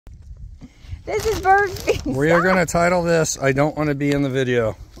This is bird feed. We are going to title this, I Don't Want to Be in the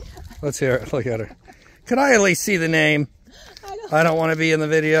Video. Let's hear it. Look at her. Could I at least see the name? I don't want to be in the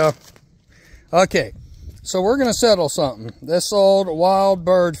video. Okay, so we're going to settle something. This old wild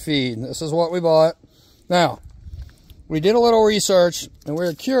bird feed. This is what we bought. Now, we did a little research, and we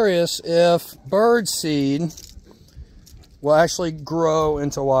were curious if bird seed will actually grow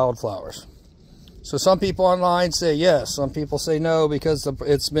into wildflowers. So some people online say yes, some people say no because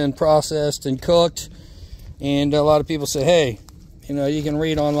it's been processed and cooked, and a lot of people say, hey, you know, you can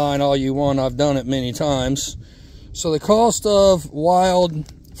read online all you want, I've done it many times. So the cost of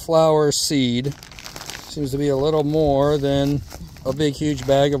wildflower seed seems to be a little more than a big huge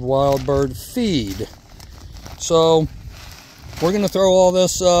bag of wild bird feed. So we're going to throw all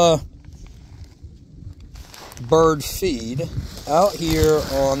this bird feed out here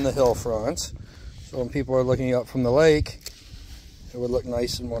on the hill front. So when people are looking up from the lake, it would look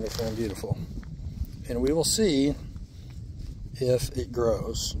nice and wonderful and beautiful. And we will see if it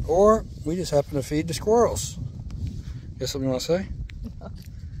grows. Or we just happen to feed the squirrels. You got something you want to say? No.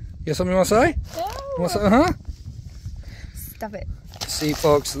 You got something you want to say? No. You want to say, uh-huh? Stop it. See,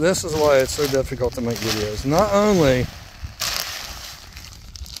 folks, this is why it's so difficult to make videos. Not only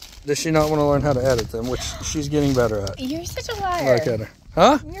does she not want to learn how to edit them, which she's getting better at. You're such a liar. Look at her.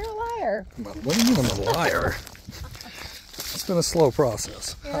 Huh? You're a liar. What do you mean I'm a liar? It's been a slow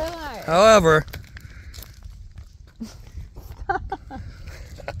process. You're a liar. However, I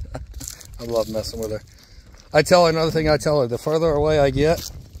love messing with her. I tell her another thing I tell her, the further away I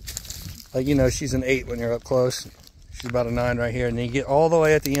get, like, you know, she's an 8 when you're up close. She's about a 9 right here. And then you get all the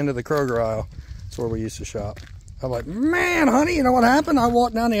way at the end of the Kroger aisle. That's where we used to shop. I'm like, man, honey, you know what happened? I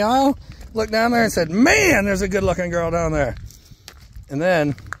walked down the aisle, looked down there and said, man, there's a good looking girl down there. And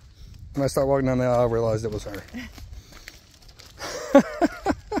then when I start walking down the aisle, I realized it was her. You're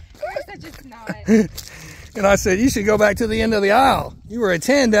such a snot. And I said, you should go back to the end of the aisle. You were a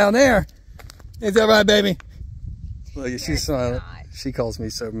 10 down there. Is that right, baby? Look, she's silent. She calls me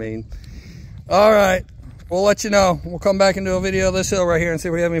so mean. All right. We'll let you know. We'll come back and do a video of this hill right here and see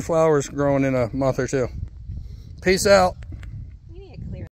if we have any flowers growing in a month or two. Peace out.